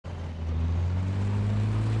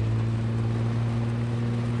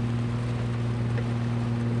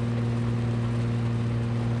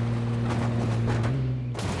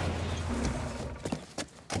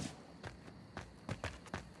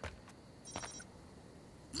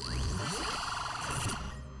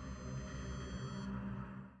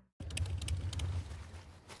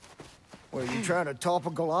What, you trying to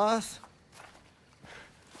topple Goliath?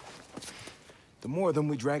 The more of them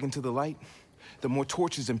we drag into the light, the more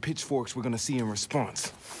torches and pitchforks we're gonna see in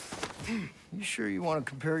response. You sure you want to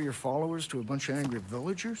compare your followers to a bunch of angry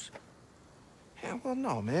villagers? Yeah, well,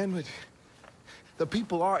 no, man, but the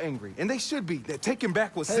people are angry, and they should be. They're taking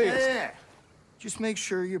back what's Hey, theirs. hey, just make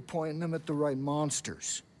sure you're pointing them at the right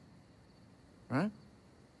monsters. Right?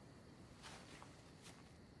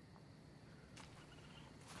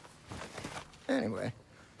 Anyway,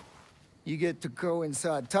 you get to go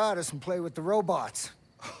inside TARDIS and play with the robots.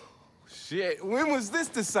 Shit, when was this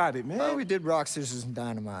decided, man? Well, we did rock, scissors, and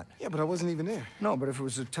dynamite. Yeah, but I wasn't even there. No, but if it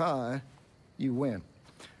was a tie, you win.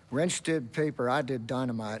 Wrench did paper, I did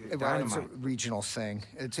dynamite. Well, it's a regional thing.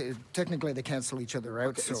 Technically, they cancel each other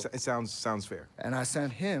out, Okay, so... it sounds fair. And I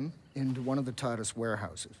sent him into one of the TARDIS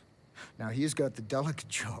warehouses. Now, he's got the delicate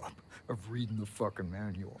job of reading the fucking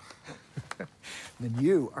manual. Then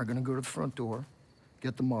you are gonna go to the front door,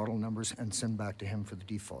 get the model numbers, and send back to him for the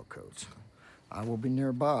default codes. I will be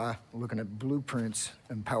nearby, looking at blueprints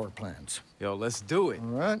and power plans. Yo, let's do it. All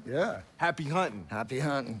right? Yeah. Happy hunting. Happy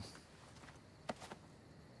hunting.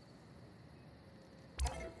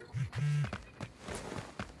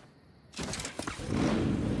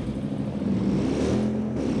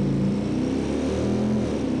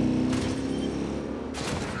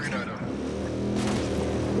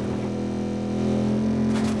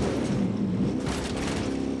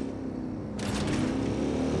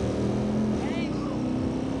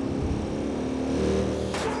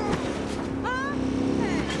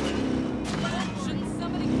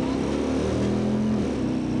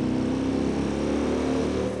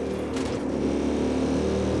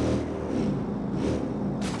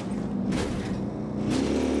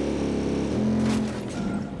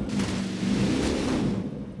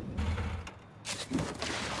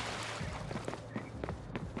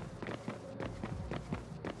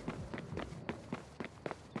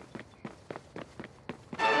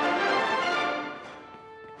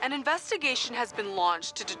 An investigation has been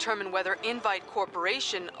launched to determine whether Invite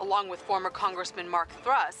Corporation, along with former Congressman Mark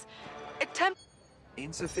Thruss, attempted...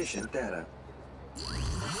 Insufficient data.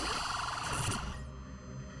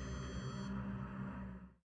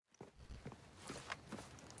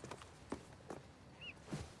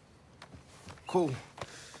 Cool.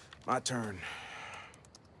 My turn.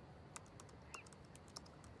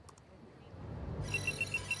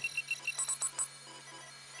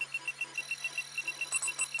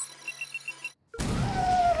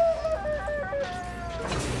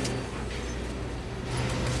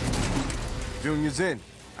 Junior's in.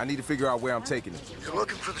 I need to figure out where I'm taking it. You're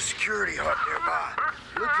looking for the security hut nearby.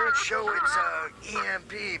 Blueprints show it's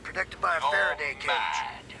EMP protected by a Faraday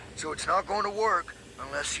cage. So it's not going to work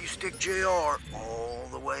unless you stick JR all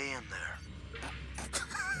the way in there.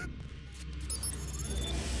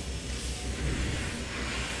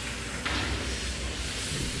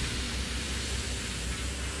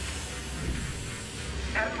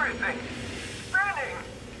 Everything burning.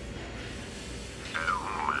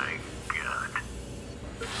 Oh my God.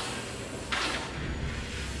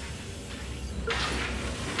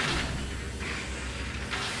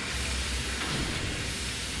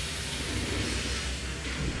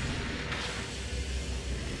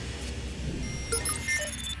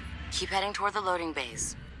 Keep heading toward the loading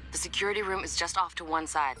bays. The security room is just off to one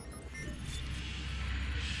side.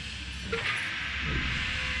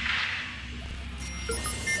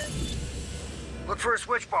 Look for a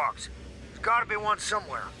switch box. There's gotta be one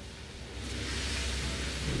somewhere.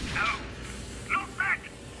 No! Look back!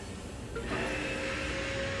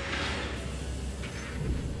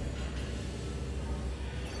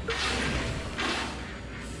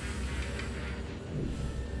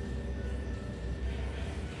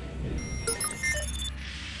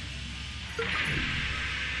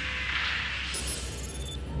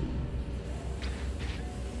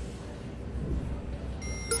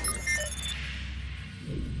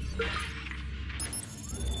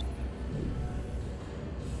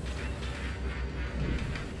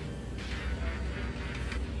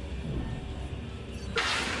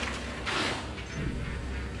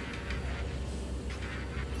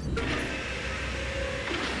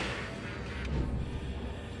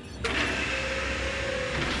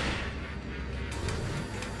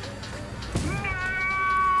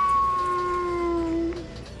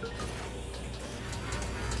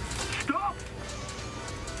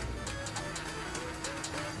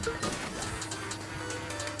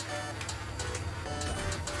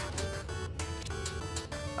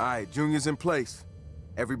 All right, Junior's in place.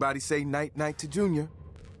 Everybody say night-night to Junior.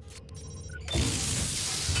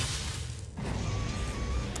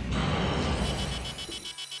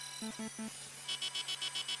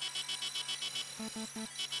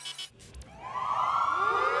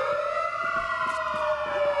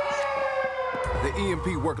 The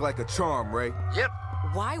EMP worked like a charm, Ray. Yep.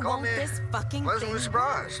 Why Call won't me this fucking pleasantly thing...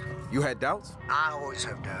 surprised. You had doubts? I always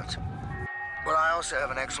have doubts. But I also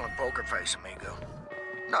have an excellent poker face, amigo.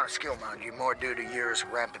 Not a skill, mind you, more due to years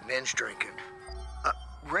of rampant binge drinking.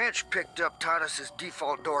 Wrench picked up Titus's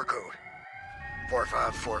default door code.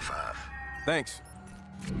 4545. Thanks.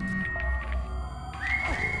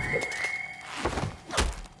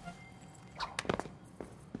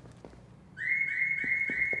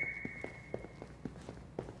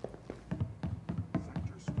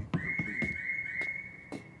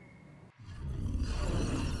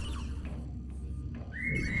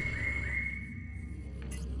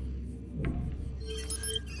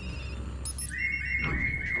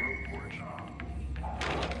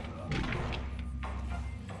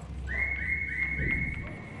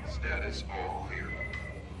 Status all clear.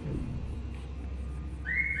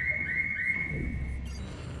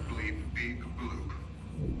 Bleep, beep, bloop.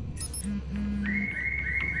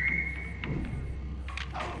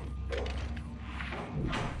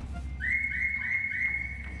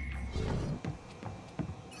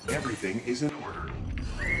 Everything is in order.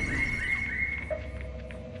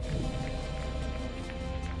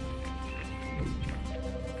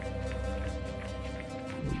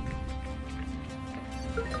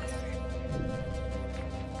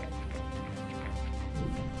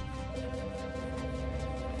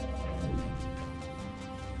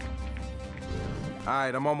 All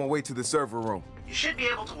right, I'm on my way to the server room. You should be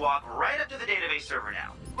able to walk right up to the database server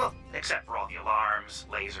now. Well, except for all the alarms,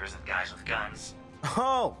 lasers, and guys with guns.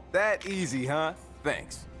 Oh, that easy, huh?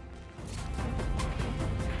 Thanks.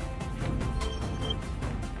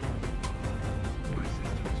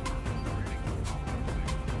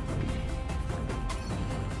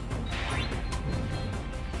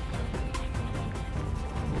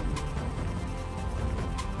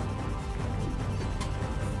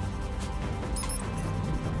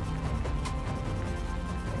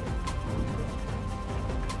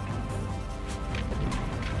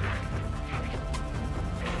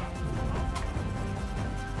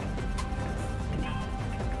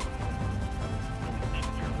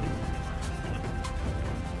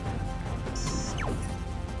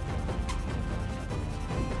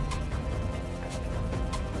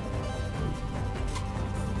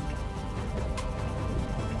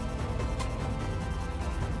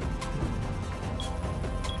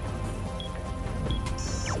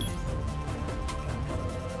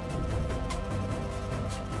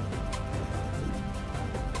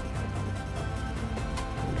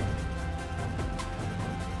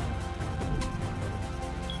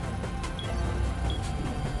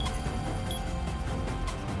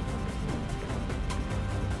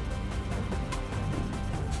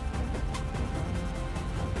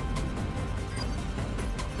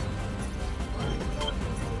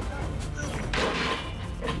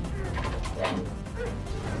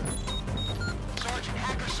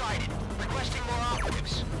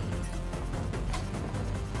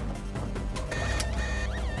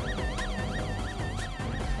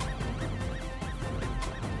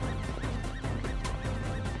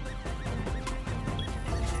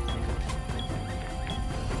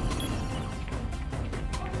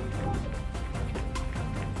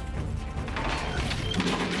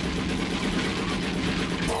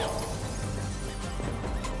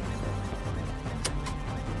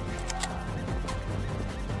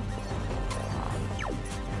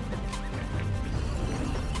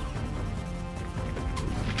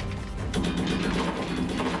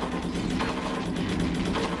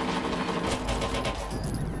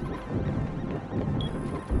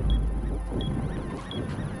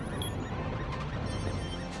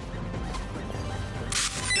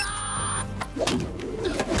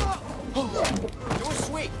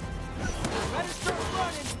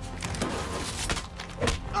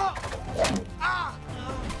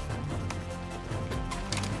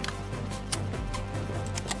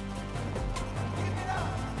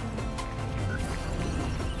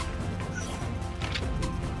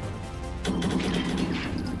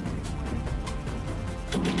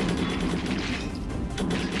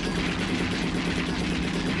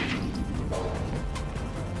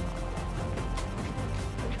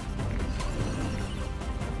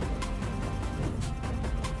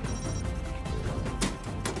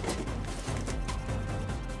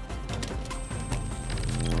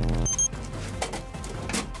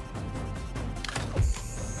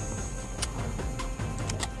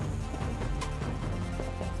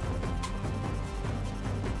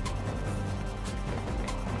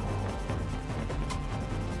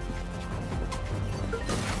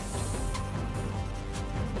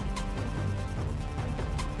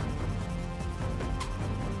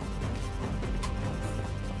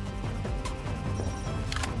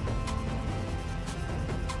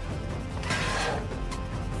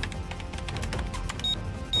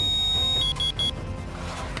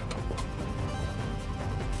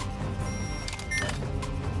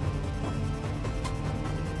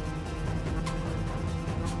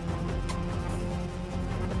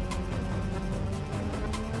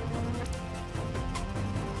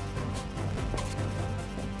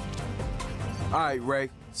 All right, Ray.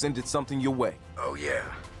 Send it something your way. Oh, yeah.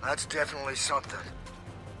 That's definitely something.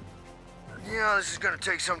 Yeah, this is gonna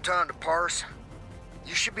take some time to parse.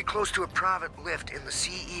 You should be close to a private lift in the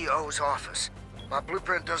CEO's office. My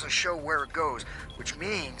blueprint doesn't show where it goes, which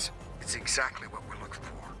means it's exactly what we're looking for.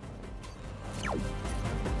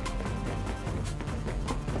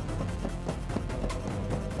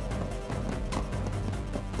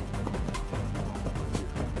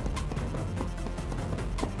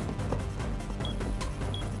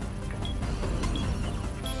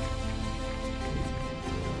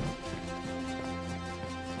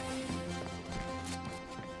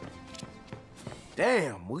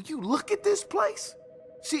 Damn, will you look at this place?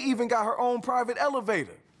 She even got her own private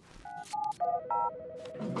elevator.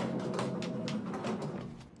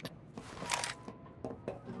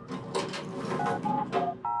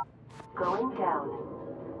 Going down.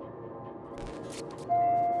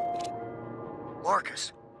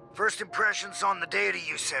 Marcus, first impressions on the data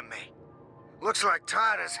you sent me. Looks like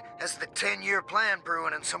Titus has the 10-year plan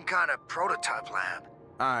brewing in some kind of prototype lab.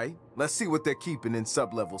 All right, let's see what they're keeping in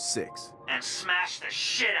sub-level 6. And smash the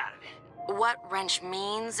shit out of it. What Wrench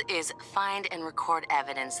means is find and record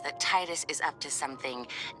evidence that Titus is up to something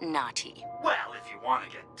naughty. Well, if you want to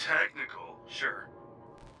get technical, sure.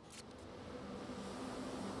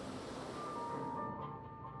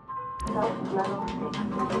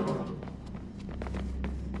 Sub-level 6.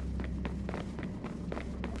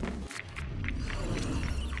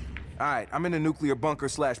 All right, I'm in the nuclear bunker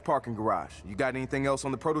 / parking garage. You got anything else on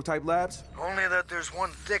the prototype labs? Only that there's one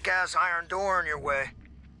thick-ass iron door in your way.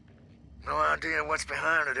 No idea what's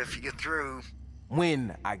behind it if you get through.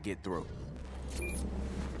 When I get through.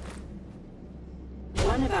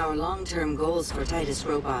 One of our long-term goals for Titus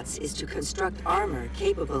robots is to construct armor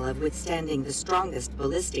capable of withstanding the strongest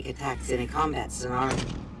ballistic attacks in a combat scenario.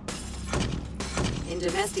 In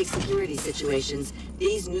domestic security situations,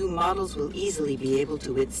 these new models will easily be able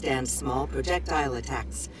to withstand small projectile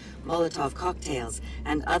attacks, Molotov cocktails,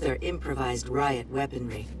 and other improvised riot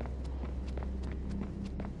weaponry.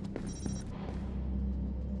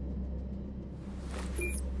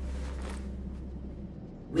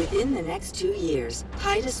 Within the next 2 years,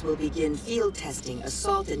 Titus will begin field testing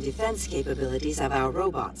assault and defense capabilities of our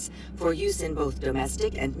robots for use in both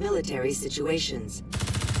domestic and military situations.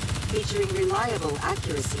 Featuring reliable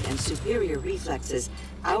accuracy and superior reflexes,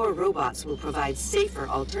 our robots will provide safer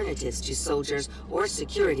alternatives to soldiers or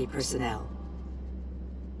security personnel.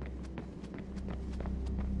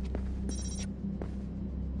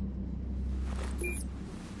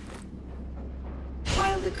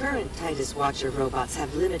 While the current Titus Watcher robots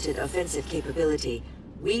have limited offensive capability,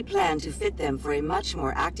 we plan to fit them for a much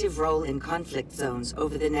more active role in conflict zones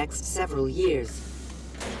over the next several years.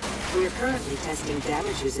 We are currently testing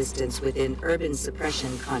damage resistance within urban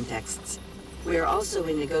suppression contexts. We are also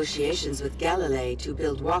in negotiations with Galilei to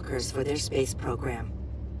build walkers for their space program.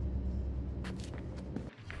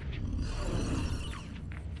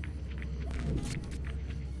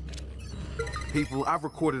 People, I've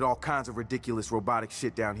recorded all kinds of ridiculous robotic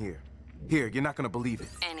shit down here. Here, you're not gonna believe it.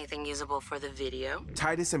 Anything usable for the video?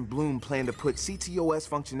 Titus and Bloom plan to put CTOS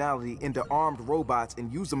functionality into armed robots and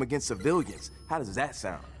use them against civilians. How does that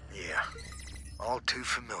sound? Yeah, all too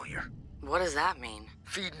familiar. What does that mean?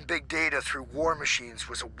 Feeding big data through war machines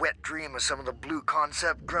was a wet dream of some of the blue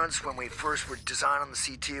concept grunts when we first were designing the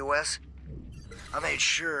CTOS. I made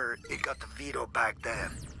sure it got the veto back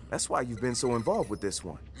then. That's why you've been so involved with this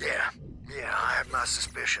one. Yeah, I had my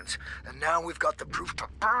suspicions. And now we've got the proof to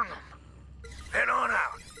burn them. Head on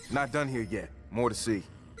out. Not done here yet. More to see.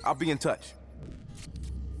 I'll be in touch.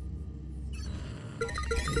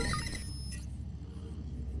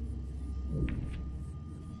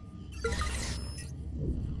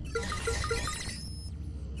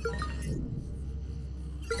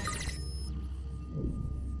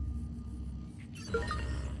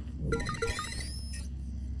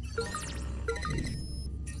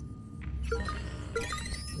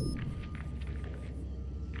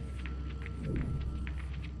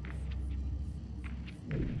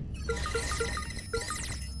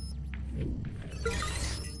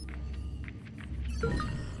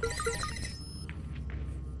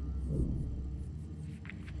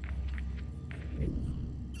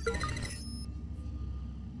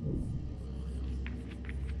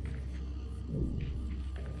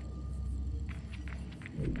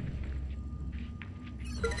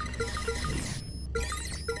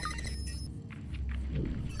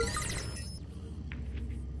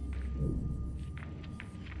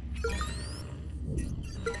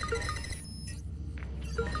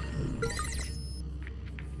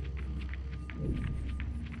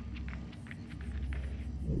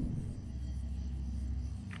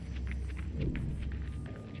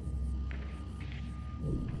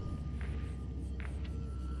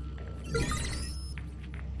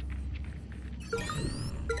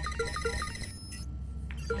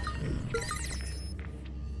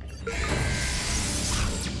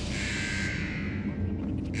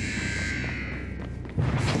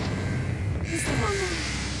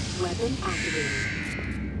 been activated.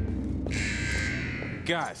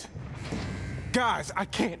 Guys, I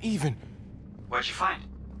can't even. What'd you find?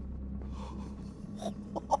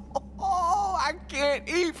 Oh, I can't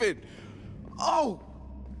even. Oh.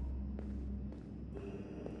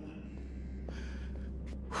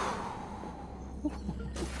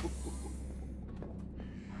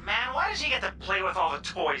 Man, why does he get to play with all the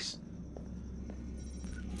toys?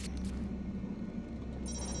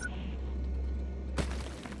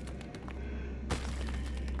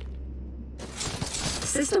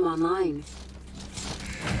 System online.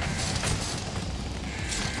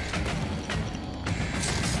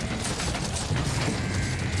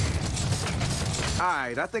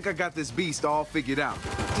 Alright, I think I got this beast all figured out.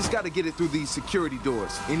 Just gotta get it through these security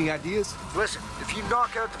doors. Any ideas? Listen, if you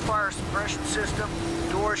knock out the fire suppression system,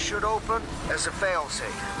 the doors should open as a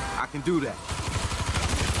failsafe. I can do that.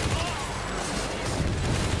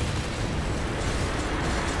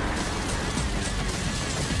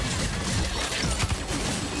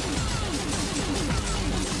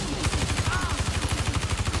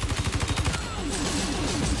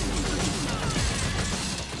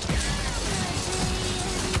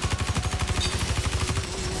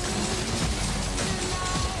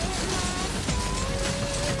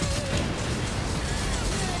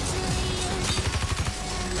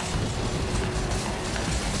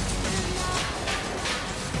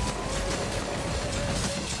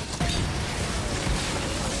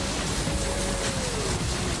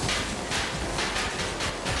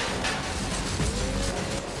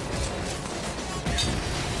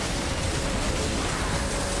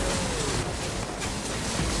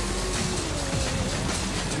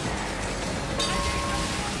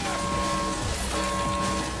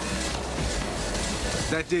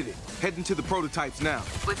 That did it. Heading to the prototypes now.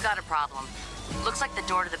 We've got a problem. Looks like the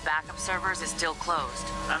door to the backup servers is still closed.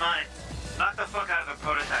 I'm on it. Knock the fuck out of the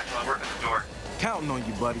prototype while I work at the door. Counting on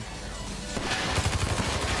you, buddy.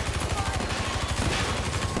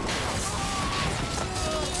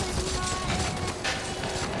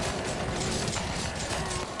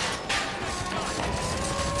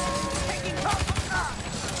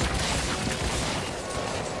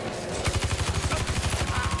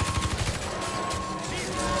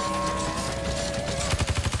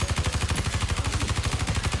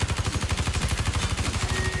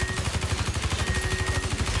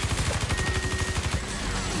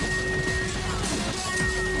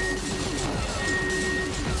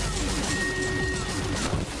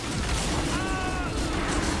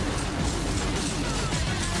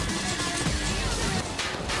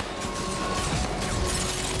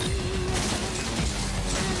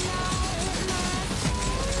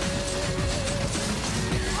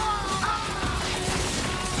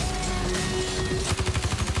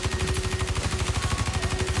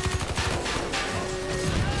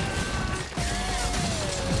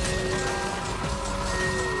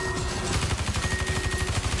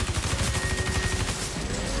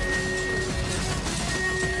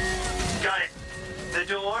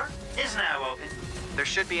 There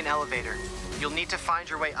should be an elevator. You'll need to find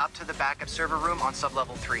your way up to the backup server room on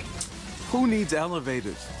sublevel 3. Who needs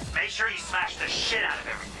elevators? Make sure you smash the shit out of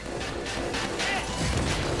everything.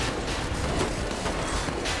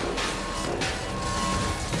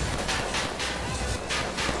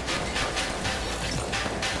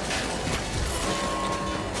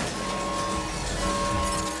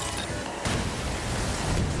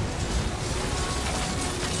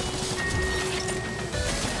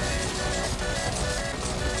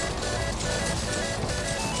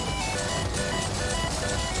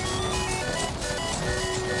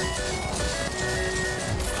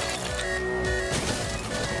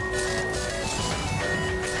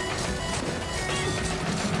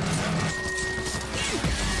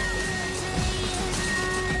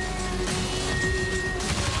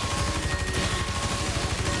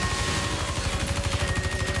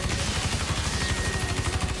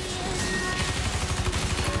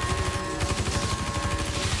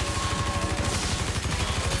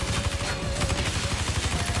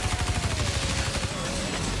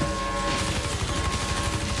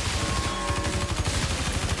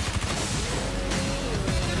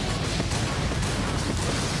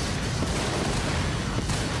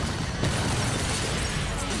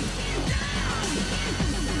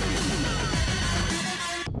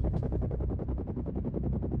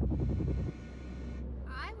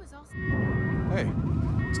 Hey,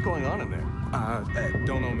 what's going on in there?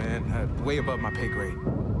 Don't know, man. Way above my pay grade.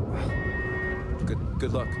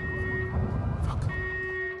 Good luck. Fuck.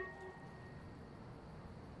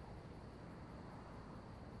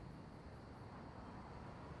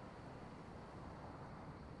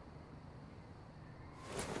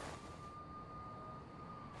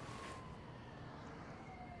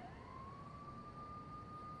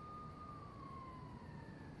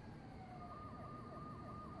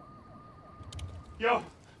 Yo,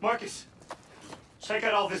 Marcus, check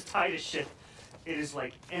out all this Titus shit. It is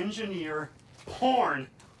like engineer porn.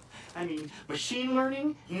 I mean, machine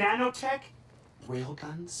learning, nanotech,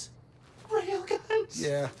 railguns. Railguns?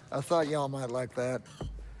 Yeah, I thought y'all might like that.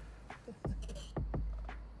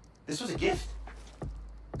 This was a gift?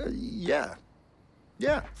 Yeah.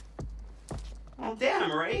 Yeah. Well,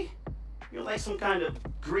 damn, Ray. You're like some kind of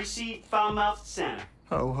greasy, foul-mouthed Santa.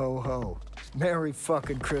 Ho, ho, ho. Merry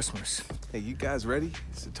fucking Christmas. Hey, you guys ready?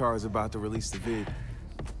 Satara's about to release the vid.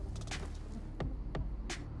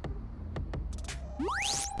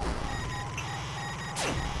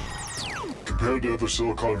 Compared to other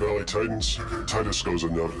Silicon Valley titans, Titus goes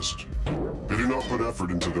unnoticed. They do not put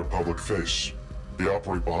effort into their public face. They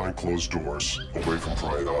operate behind closed doors, away from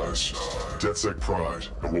prying eyes. DedSec pride,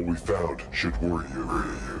 and what we found should worry you.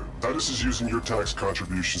 Titus is using your tax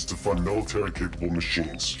contributions to fund military-capable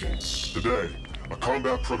machines. Today, a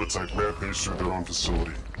combat prototype rampaged through their own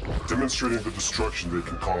facility, demonstrating the destruction they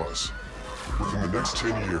can cause. Within the next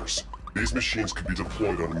 10 years, these machines could be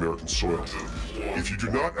deployed on American soil. If you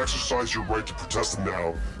do not exercise your right to protest them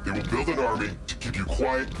now, they will build an army to keep you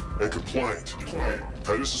quiet and compliant.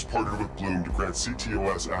 Titus has partnered with Blume to grant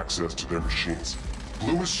CTOS access to their machines.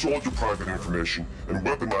 Blume has sold your private information and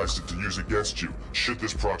weaponized it to use against you, should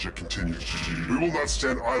this project continue. We will not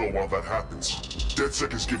stand idle while that happens.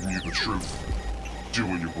 DedSec has given you the truth. Do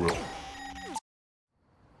what you will.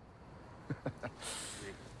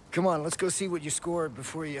 Come on, let's go see what you scored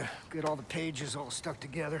before you get all the pages all stuck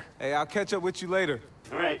together. Hey, I'll catch up with you later.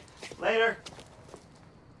 All right, later.